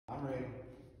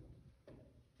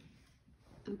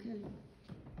Okay.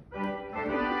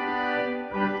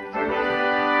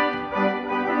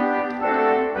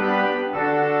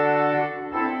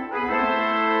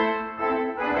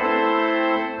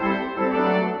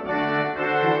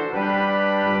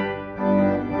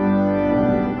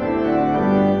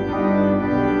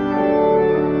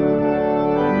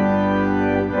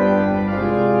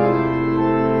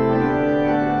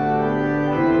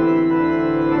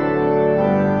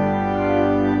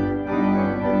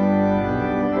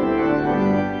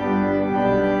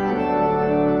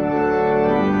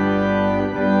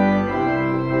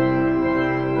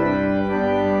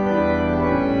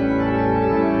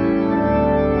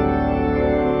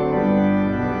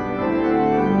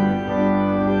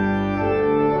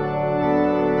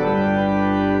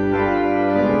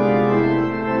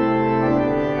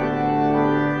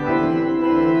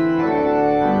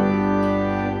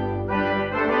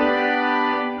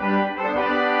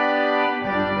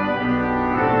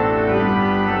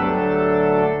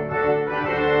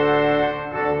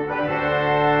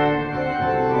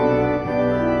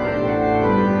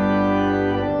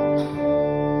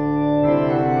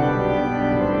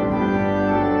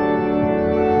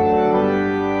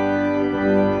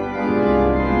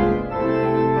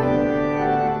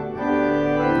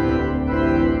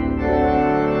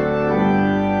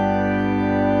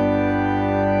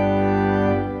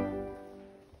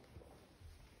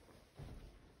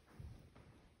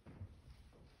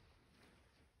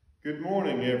 Good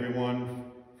morning, everyone,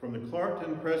 from the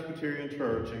Clarkton Presbyterian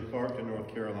Church in Clarkton,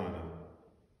 North Carolina.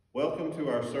 Welcome to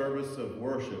our service of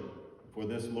worship for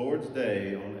this Lord's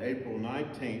Day on April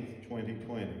 19th,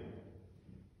 2020.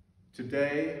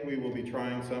 Today, we will be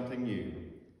trying something new.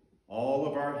 All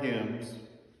of our hymns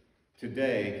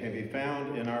today can be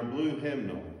found in our blue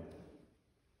hymnal,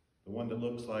 the one that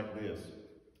looks like this.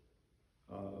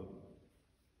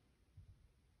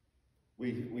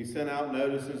 We sent out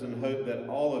notices and hope that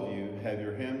all of you have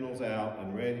your hymnals out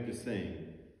and ready to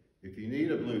sing. If you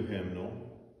need a blue hymnal,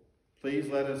 please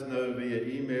let us know via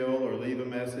email or leave a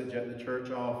message at the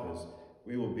church office.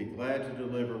 We will be glad to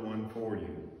deliver one for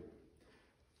you.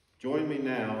 Join me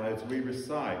now as we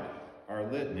recite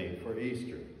our litany for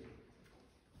Easter.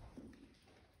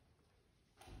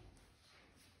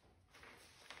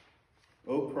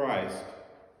 O Christ,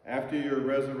 after your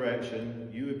resurrection,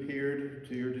 you appeared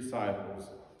to your disciples.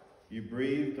 You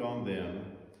breathed on them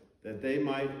that they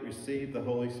might receive the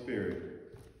Holy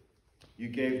Spirit. You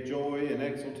gave joy and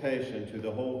exultation to the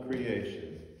whole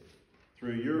creation.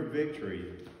 Through your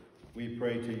victory, we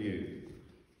pray to you.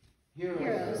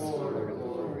 Hear us, Lord of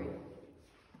glory.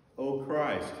 O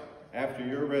Christ, after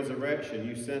your resurrection,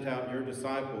 you sent out your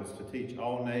disciples to teach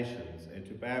all nations and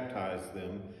to baptize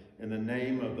them in the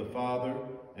name of the Father,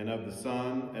 and of the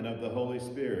Son, and of the Holy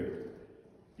Spirit.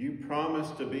 You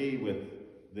promised to be with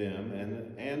them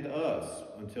and us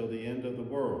until the end of the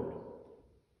world.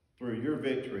 Through your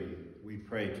victory, we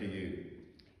pray to you.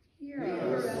 Hear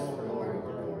us, Lord of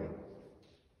glory.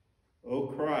 O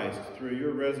Christ, through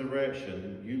your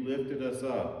resurrection, you lifted us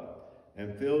up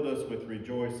and filled us with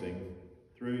rejoicing.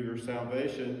 Through your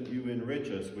salvation, you enrich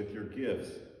us with your gifts.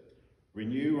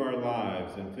 Renew our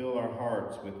lives and fill our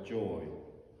hearts with joy.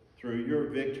 Through your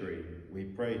victory, we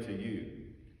pray to you.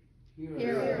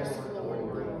 Hear us, Lord of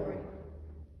glory.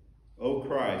 O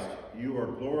Christ, you are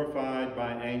glorified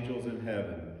by angels in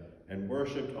heaven and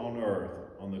worshipped on earth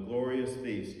on the glorious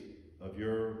feast of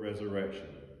your resurrection.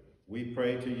 We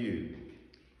pray to you.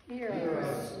 Hear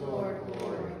us, Lord of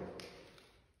glory.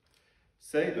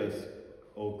 Save us,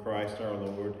 O Christ our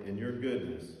Lord, in your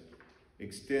goodness.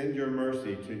 Extend your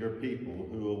mercy to your people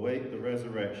who await the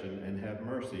resurrection and have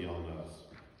mercy on us.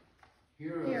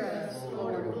 Hear us,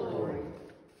 Lord of glory.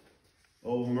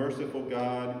 O merciful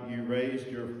God, you raised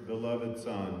your beloved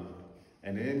Son,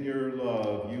 and in your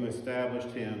love you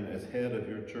established him as head of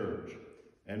your church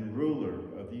and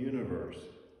ruler of the universe.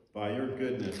 By your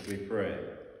goodness we pray.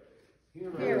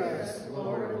 Hear us,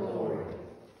 Lord of glory.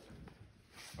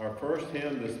 Our first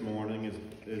hymn this morning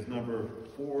is number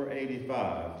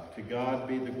 485, To God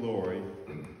Be the Glory.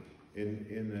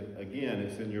 Again,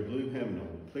 it's in your blue hymnal.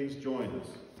 Please join us.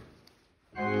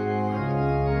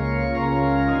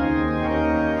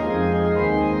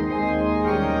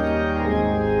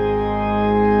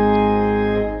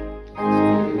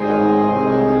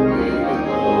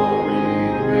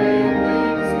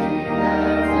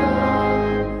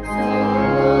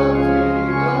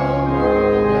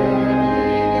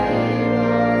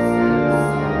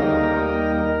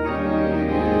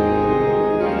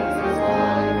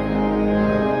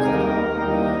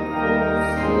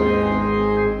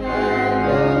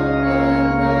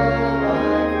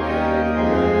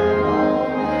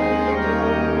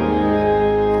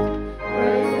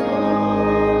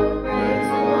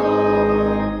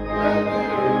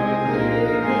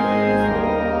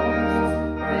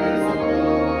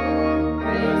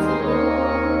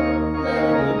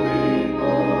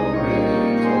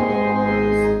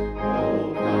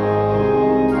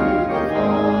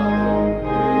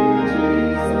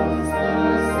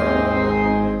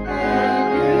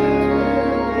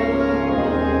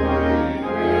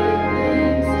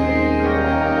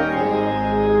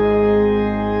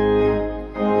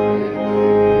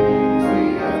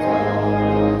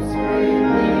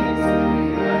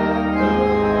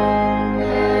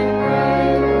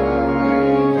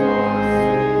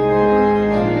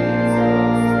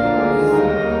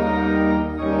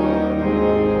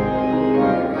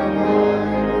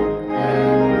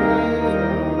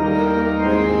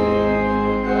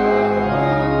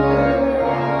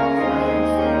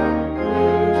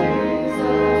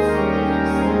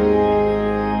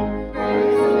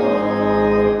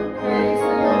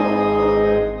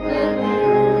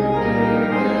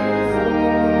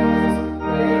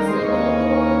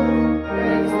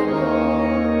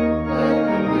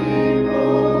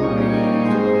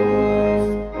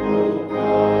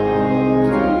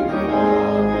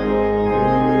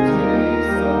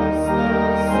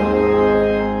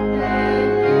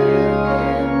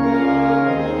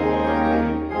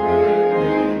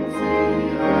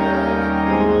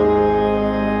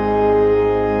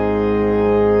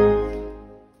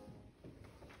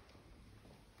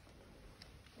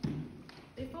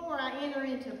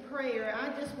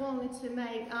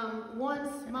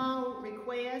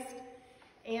 request,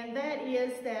 and that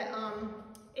is that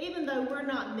even though we're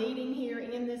not meeting here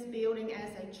in this building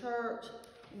as a church,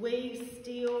 we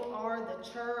still are the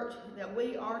church, that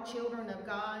we are children of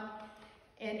God.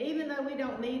 And even though we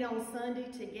don't meet on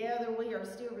Sunday together, we are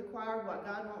still required what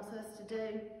God wants us to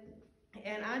do.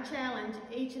 And I challenge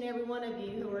each and every one of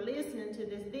you who are listening to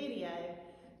this video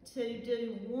to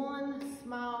do one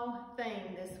small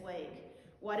thing this week.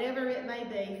 Whatever it may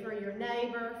be, for your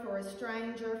neighbor, for a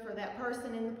stranger, for that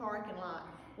person in the parking lot,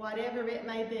 whatever it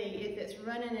may be, if it's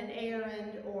running an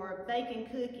errand or baking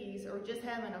cookies or just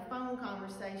having a phone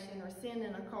conversation or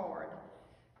sending a card.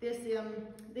 This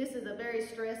is a very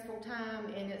stressful time,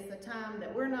 and it's a time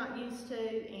that we're not used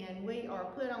to, and we are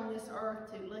put on this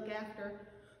earth to look after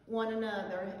one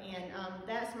another, and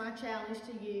that's my challenge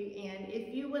to you. And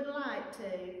if you would like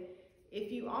to,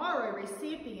 if you are a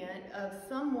recipient of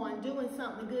someone doing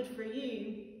something good for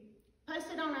you, post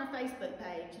it on our Facebook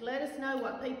page. Let us know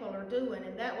what people are doing,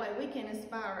 and that way we can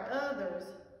inspire others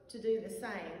to do the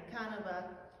same, kind of a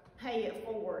pay it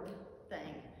forward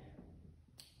thing.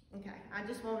 Okay, I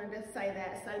just wanted to say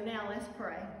that, so now let's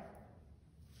pray.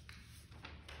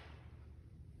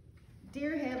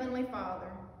 Dear Heavenly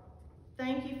Father,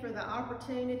 thank you for the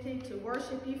opportunity to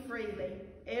worship you freely,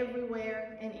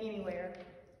 everywhere and anywhere.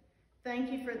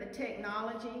 Thank you for the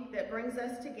technology that brings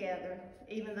us together,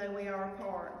 even though we are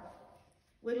apart.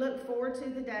 We look forward to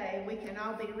the day we can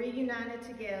all be reunited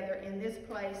together in this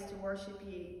place to worship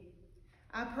you.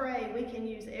 I pray we can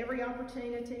use every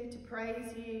opportunity to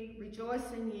praise you,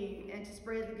 rejoice in you, and to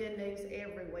spread the good news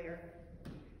everywhere.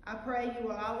 I pray you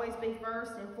will always be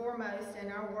first and foremost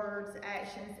in our words,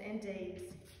 actions, and deeds,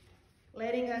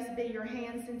 letting us be your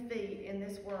hands and feet in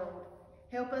this world.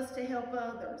 Help us to help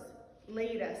others,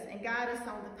 lead us, and guide us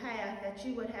on the path that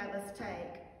you would have us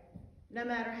take, no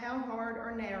matter how hard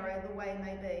or narrow the way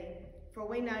may be, for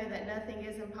we know that nothing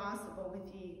is impossible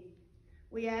with you.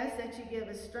 We ask that you give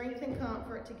us strength and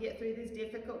comfort to get through these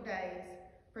difficult days,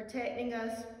 protecting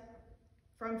us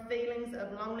from feelings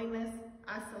of loneliness,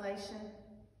 isolation.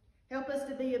 Help us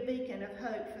to be a beacon of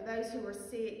hope for those who are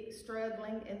sick,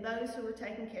 struggling, and those who are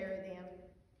taking care of them.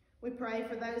 We pray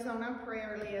for those on our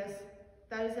prayer list,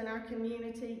 those in our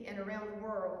community and around the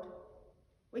world.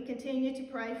 We continue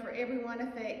to pray for everyone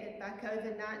affected by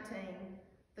COVID-19,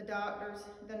 the doctors,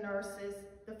 the nurses,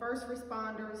 the first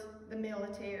responders, the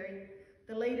military,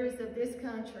 the leaders of this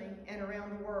country and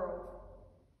around the world.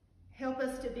 Help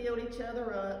us to build each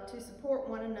other up, to support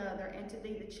one another, and to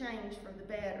be the change for the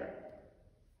better.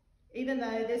 Even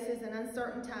though this is an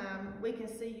uncertain time, we can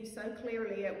see you so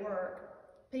clearly at work,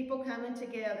 people coming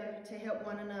together to help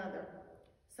one another.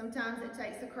 Sometimes it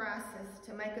takes a crisis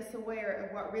to make us aware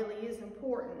of what really is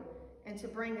important and to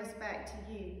bring us back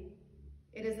to you.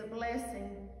 It is a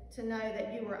blessing to know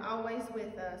that you are always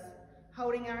with us,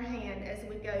 holding our hand as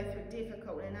we go through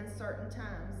difficult and uncertain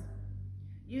times.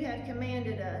 You have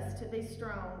commanded us to be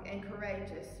strong and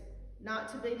courageous, not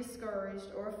to be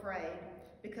discouraged or afraid,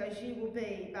 because you will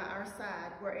be by our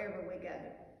side wherever we go.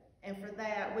 And for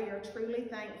that, we are truly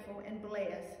thankful and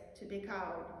blessed to be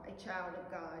called a child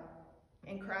of God.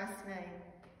 In Christ's name,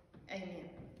 amen.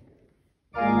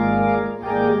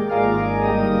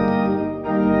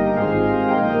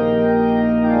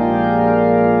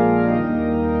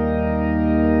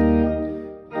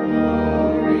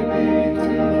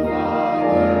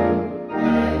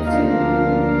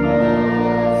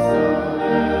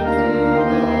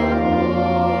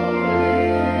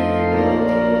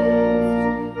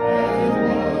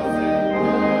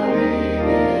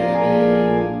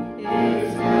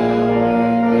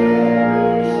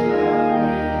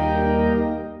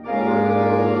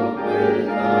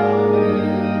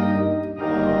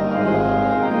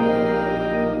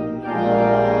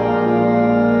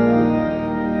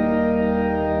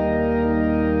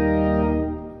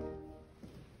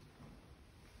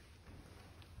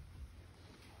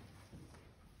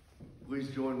 Please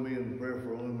join me in prayer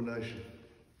for illumination.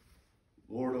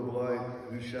 Lord of light,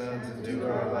 who shines into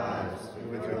our lives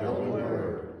with your holy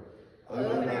word,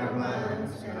 open our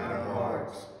minds and our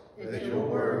hearts, that your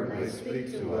word may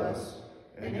speak to us,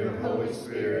 and your Holy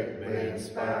Spirit may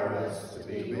inspire us to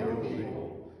be your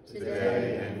people,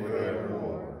 today and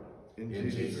forevermore. In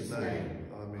Jesus' name,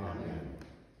 amen.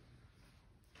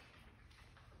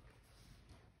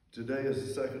 Today is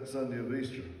the second Sunday of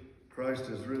Easter. Christ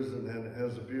has risen and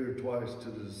has appeared twice to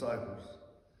the disciples.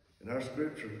 In our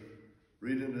scripture,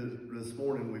 reading this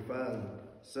morning, we find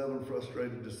 7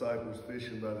 frustrated disciples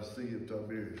fishing by the Sea of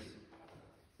Tiberias.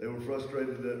 They were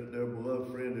frustrated that their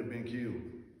beloved friend had been killed.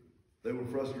 They were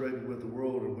frustrated with the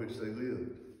world in which they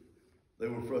lived. They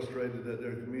were frustrated that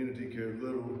their community cared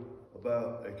little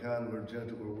about a kinder,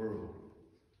 gentler world.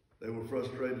 They were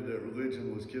frustrated that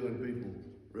religion was killing people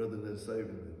rather than saving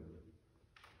them.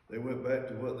 They went back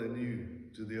to what they knew,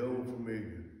 to the old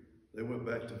familiar. They went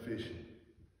back to fishing.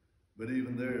 But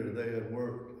even there, they had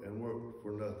worked and worked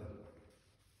for nothing.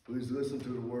 Please listen to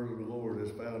the word of the Lord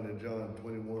as found in John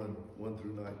 21, 1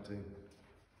 through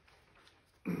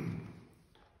 19.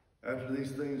 After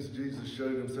these things, Jesus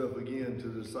showed himself again to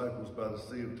the disciples by the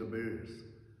Sea of Tiberias,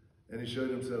 and he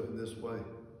showed himself in this way.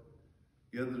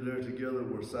 Gathered there together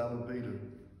were Simon Peter,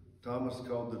 Thomas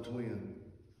called the twin,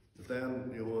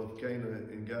 Nathanael of Cana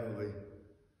in Galilee,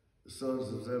 the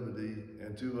sons of Zebedee,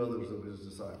 and 2 others of his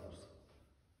disciples.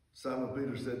 Simon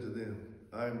Peter said to them,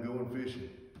 I am going fishing.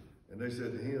 And they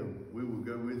said to him, we will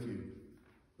go with you.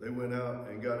 They went out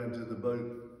and got into the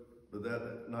boat, but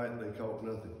that night they caught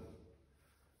nothing.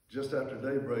 Just after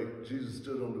daybreak, Jesus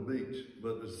stood on the beach,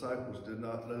 but the disciples did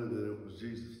not know that it was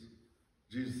Jesus.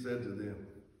 Jesus said to them,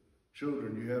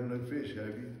 children, you have no fish,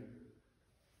 have you?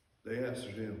 They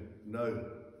answered him, no.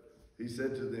 He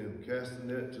said to them, cast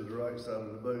the net to the right side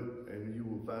of the boat, and you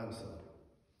will find some.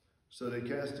 So they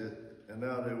cast it, and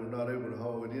now they were not able to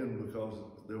haul it in because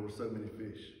there were so many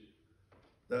fish.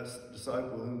 That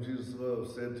disciple whom Jesus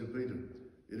loved said to Peter,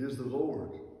 it is the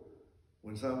Lord.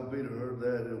 When Simon Peter heard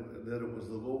that it was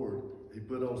the Lord, he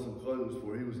put on some clothes,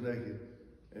 for he was naked,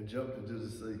 and jumped into the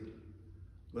sea.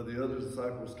 But the other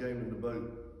disciples came in the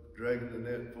boat, dragging the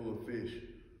net full of fish,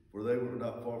 for they were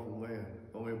not far from land,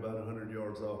 only about 100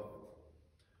 yards off.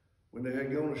 When they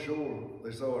had gone ashore,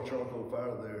 they saw a charcoal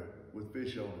fire there with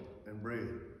fish on it and bread.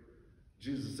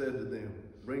 Jesus said to them,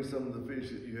 bring some of the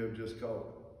fish that you have just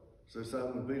caught. So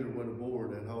Simon Peter went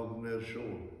aboard and hauled the net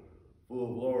ashore, full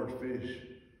of large fish,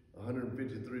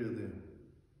 153 of them.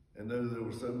 And though there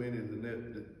were so many, the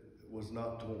net was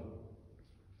not torn.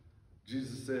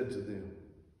 Jesus said to them,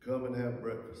 come and have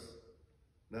breakfast.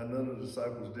 Now none of the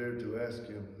disciples dared to ask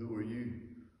him, who are you?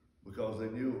 Because they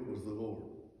knew it was the Lord.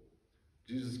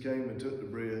 Jesus came and took the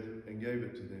bread and gave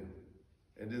it to them,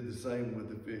 and did the same with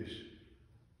the fish.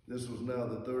 This was now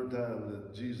the 3rd time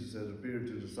that Jesus had appeared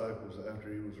to disciples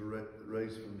after he was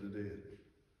raised from the dead.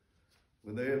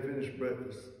 When they had finished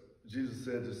breakfast, Jesus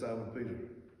said to Simon Peter,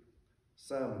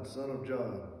 Simon, son of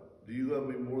John, do you love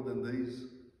me more than these?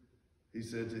 He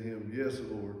said to him, yes,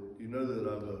 Lord, you know that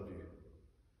I love you.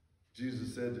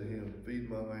 Jesus said to him, feed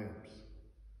my lambs.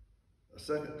 A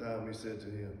second time he said to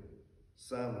him,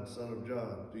 Simon, son of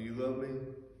John, do you love me?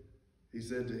 He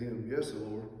said to him, yes,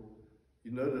 Lord,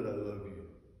 you know that I love you.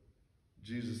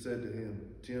 Jesus said to him,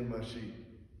 tend my sheep.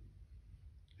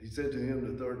 He said to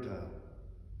him the 3rd time,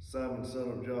 Simon, son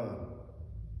of John,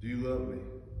 do you love me?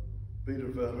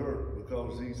 Peter felt hurt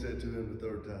because he said to him the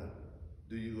 3rd time,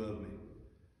 do you love me?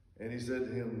 And he said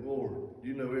to him, Lord,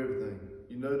 you know everything.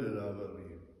 You know that I love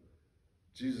you.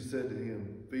 Jesus said to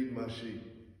him, feed my sheep.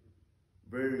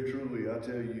 Very truly, I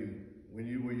tell you, when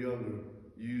you were younger,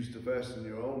 you used to fasten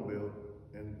your own belt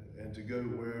and to go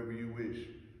wherever you wish.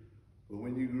 But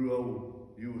when you grew old,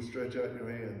 you will stretch out your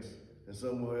hands, and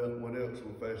someone else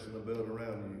will fasten a belt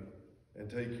around you and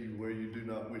take you where you do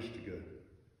not wish to go.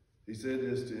 He said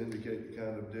this to indicate the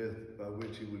kind of death by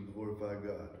which he would glorify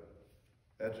God.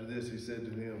 After this, he said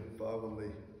to him, follow me.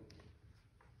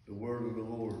 The word of the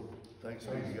Lord. Thanks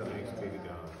be to God. Thanks be to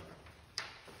God.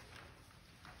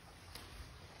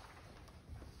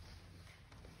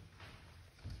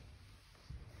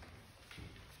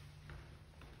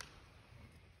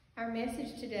 Our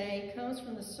message today comes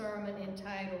from the sermon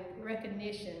entitled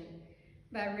Recognition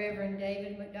by Reverend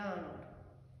David McDonald.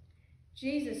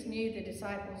 Jesus knew the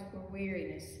disciples were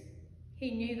weariness.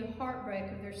 He knew the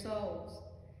heartbreak of their souls.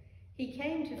 He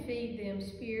came to feed them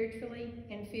spiritually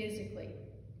and physically.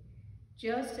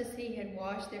 Just as he had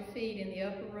washed their feet in the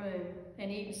upper room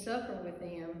and eaten supper with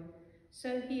them,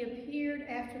 so he appeared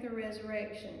after the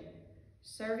resurrection,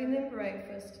 serving them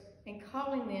breakfast and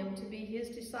calling them to be his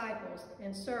disciples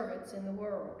and servants in the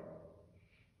world.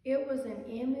 It was an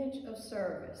image of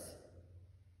service.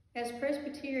 As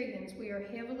Presbyterians, we are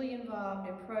heavily involved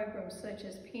in programs such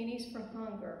as Pennies for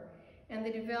Hunger and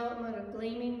the development of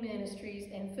gleaming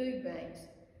ministries and food banks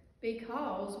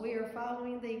because we are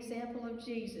following the example of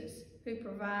Jesus, who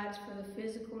provides for the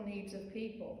physical needs of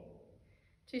people.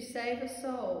 To save a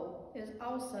soul is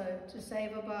also to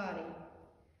save a body.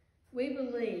 We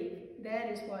believe that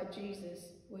is what Jesus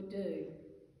would do.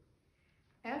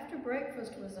 After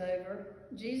breakfast was over,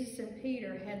 Jesus and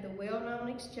Peter had the well-known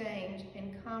exchange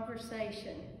and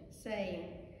conversation,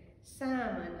 saying,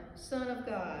 Simon, son of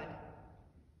God,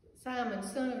 Simon,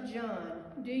 son of John,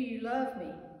 do you love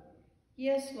me?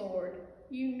 Yes, Lord,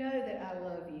 you know that I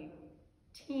love you.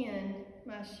 Tend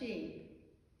my sheep.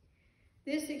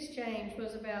 This exchange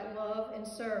was about love and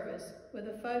service, with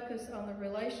a focus on the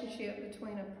relationship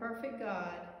between a perfect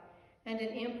God and an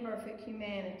imperfect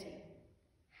humanity.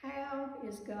 How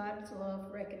is God's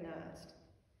love recognized?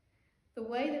 The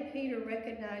way that Peter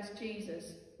recognized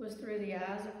Jesus was through the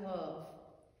eyes of love.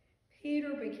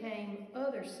 Peter became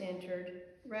other-centered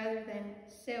rather than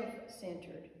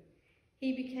self-centered.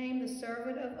 He became the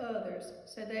servant of others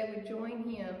so they would join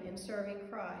him in serving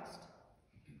Christ.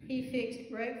 He fixed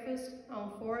breakfast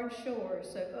on foreign shores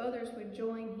so others would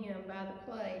join him by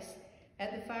the place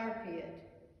at the fire pit.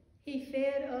 He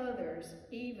fed others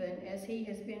even as he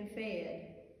has been fed.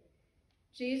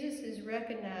 Jesus is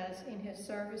recognized in his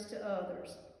service to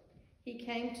others. He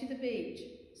came to the beach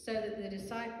so that the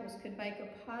disciples could make a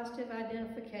positive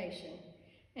identification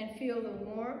and feel the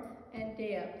warmth and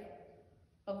depth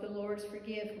of the Lord's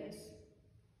forgiveness.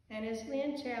 And as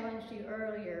Lynn challenged you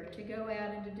earlier to go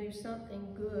out and to do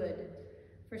something good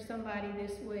for somebody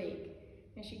this week,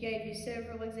 and she gave you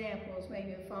several examples,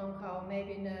 maybe a phone call,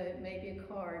 maybe a note, maybe a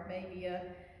card, maybe a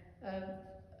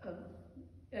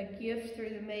gift through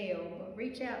the mail, but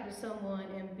reach out to someone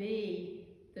and be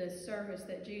the service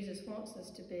that Jesus wants us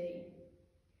to be.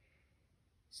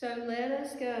 So let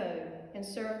us go and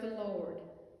serve the Lord,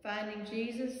 finding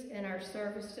Jesus in our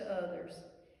service to others.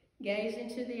 Gaze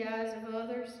into the eyes of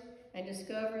others and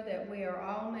discover that we are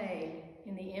all made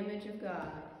in the image of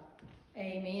God.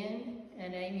 Amen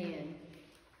and amen.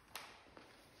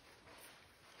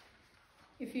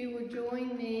 If you would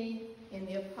join me in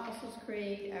the Apostles'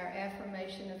 Creed, our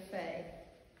affirmation of faith.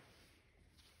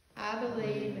 I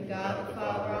believe in God the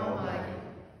Father Almighty,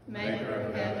 maker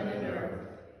of heaven and earth,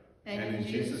 and in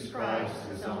Jesus Christ,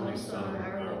 his only Son,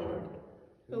 our Lord,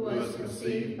 who was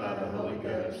conceived by the Holy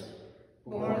Ghost,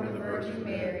 born of the Virgin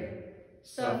Mary,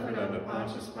 suffered under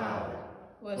Pontius Pilate,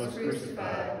 was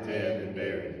crucified, dead, and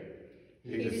buried.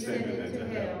 He descended into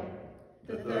hell.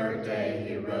 The third day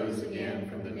he arose again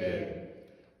from the dead.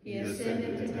 He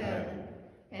ascended into heaven,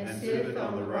 and sitteth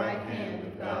on the right hand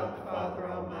of God the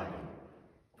Father Almighty.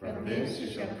 From thence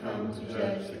he shall come to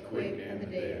judge the quick and the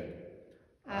dead.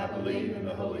 I believe in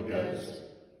the Holy Ghost,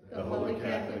 the Holy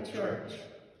Catholic Church,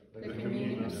 the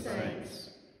communion of saints,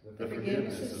 the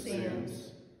forgiveness of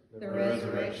sins, the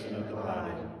resurrection of the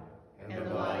body, and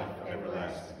the life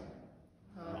everlasting.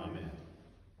 Amen.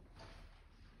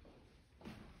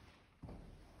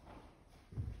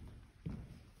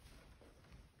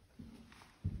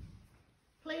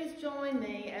 Please join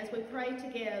me as we pray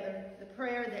together the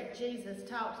prayer that Jesus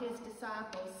taught his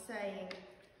disciples, saying,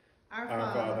 Our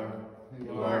Father,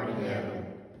 who art in heaven,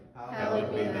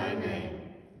 hallowed be thy name.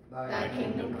 Thy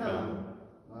kingdom come,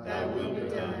 thy will be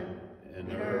done,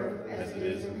 in earth as it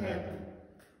is in heaven.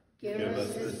 Give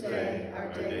us this day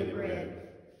our daily bread,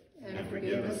 and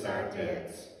forgive us our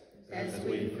debts, as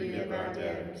we forgive our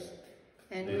debtors.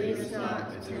 And lead us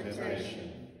not into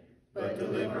temptation, but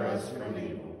deliver us from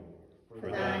evil. For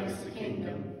thine is the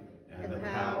kingdom, and the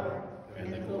power,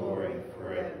 and the glory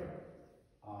forever.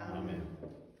 Amen.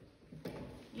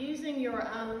 Using your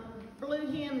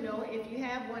blue hymnal, if you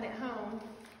have one at home,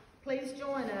 please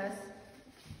join us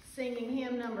singing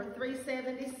hymn number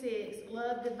 376,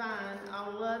 Love Divine,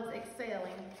 All Loves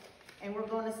Excelling, and we're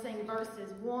going to sing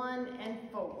verses 1 and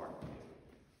 4.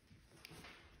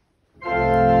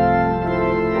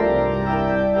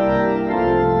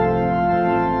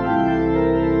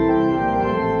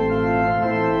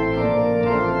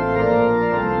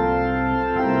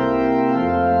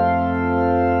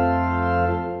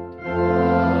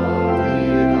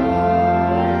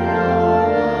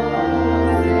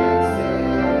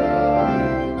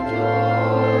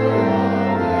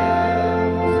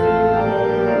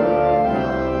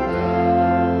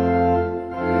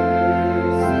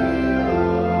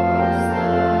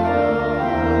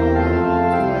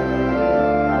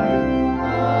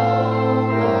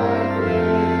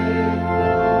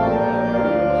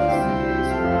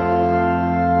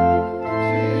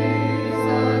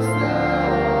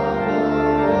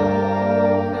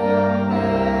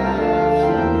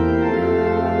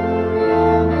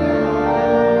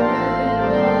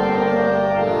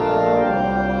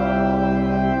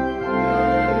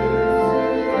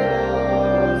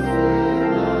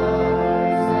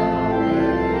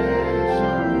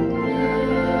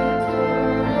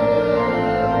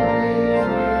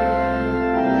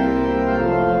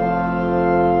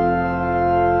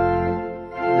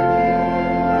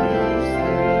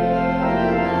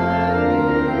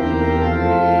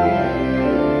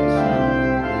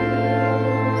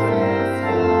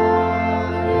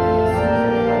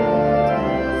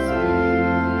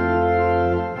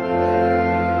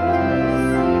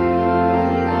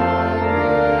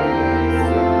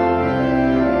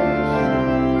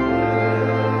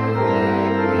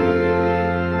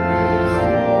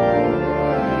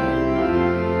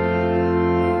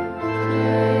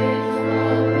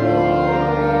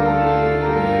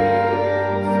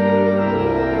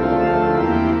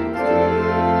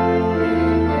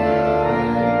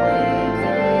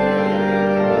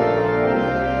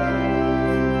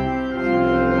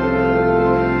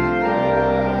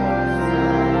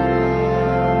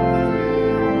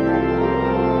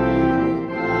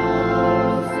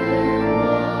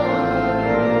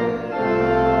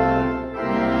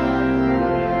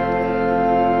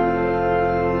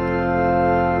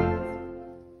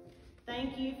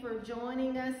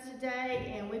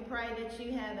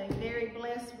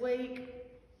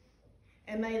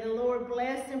 And may the Lord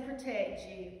bless and protect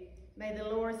you. May the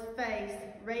Lord's face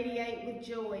radiate with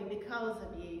joy because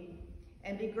of you,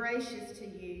 and be gracious to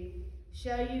you,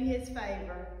 show you his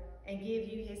favor, and give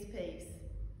you his peace.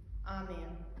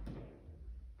 Amen.